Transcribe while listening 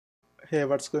Hey,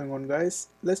 what's going on, guys?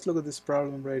 Let's look at this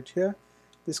problem right here.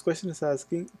 This question is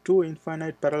asking two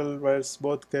infinite parallel wires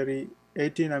both carry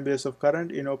 18 amperes of current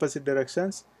in opposite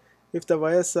directions. If the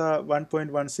wires are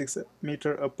 1.16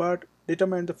 meter apart,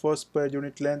 determine the force per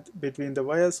unit length between the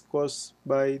wires caused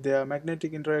by their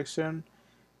magnetic interaction.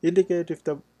 Indicate if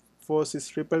the force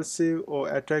is repulsive or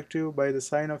attractive by the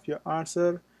sign of your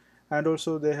answer. And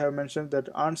also they have mentioned that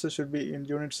answer should be in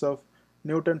units of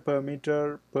Newton per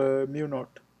meter per mu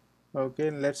naught.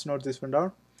 Okay, let's note this one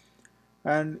down.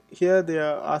 And here they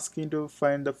are asking to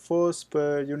find the force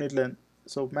per unit length.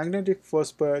 So magnetic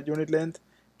force per unit length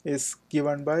is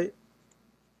given by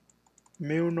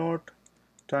mu naught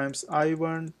times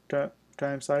I1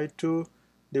 times I2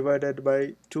 divided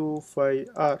by 2 phi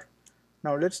r.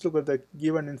 Now let's look at the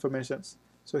given informations.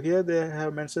 So here they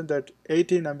have mentioned that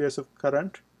 18 amperes of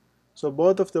current. So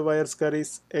both of the wires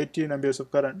carries 18 amperes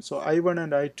of current. So I1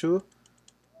 and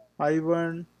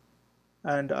I1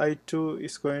 and I2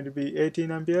 is going to be 18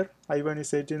 ampere. I1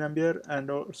 is 18 ampere and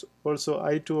also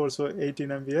I2 also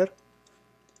 18 ampere.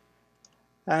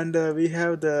 And we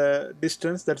have the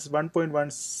distance, that's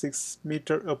 1.16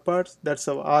 meter apart. That's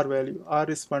our R value. R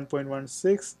is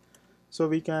 1.16. So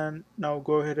we can now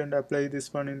go ahead and apply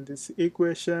this one in this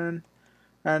equation.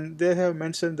 And they have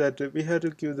mentioned that we have to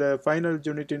give the final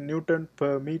unit in Newton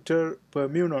per meter per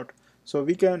mu naught. So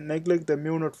we can neglect the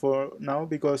mu naught for now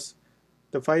because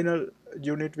the final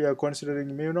unit we are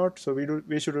considering mu naught, so we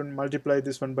shouldn't multiply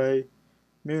this one by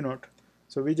mu naught.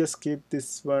 So we just keep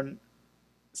this one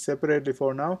separately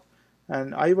for now,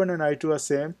 and I1 and I2 are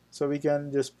same, so we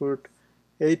can just put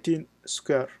 18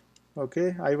 square.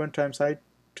 Okay, I1 times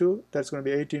I2, that's going to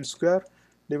be 18 square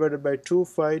divided by 2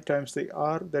 phi times the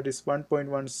R, that is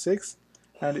 1.16,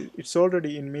 and it's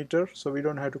already in meter, so we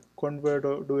don't have to convert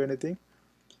or do anything.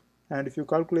 And if you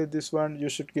calculate this one, you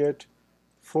should get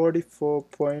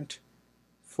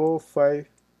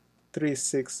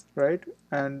 44.4536, right?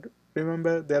 And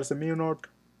remember, there's a mu naught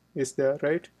is there,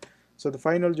 right? So the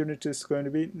final unit is going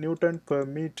to be Newton per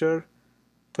meter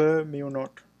per mu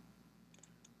naught.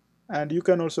 And you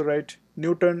can also write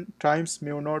Newton times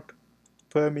mu naught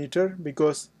per meter,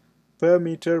 because per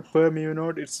meter per mu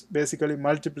naught, it's basically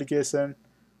multiplication,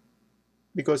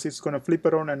 because it's going to flip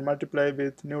around and multiply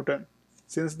with Newton.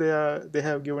 Since they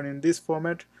have given in this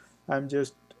format, I'm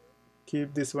just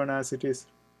keep this one as it is,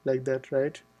 like that,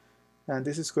 right? And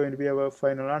this is going to be our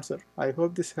final answer. I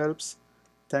hope this helps.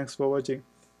 Thanks for watching.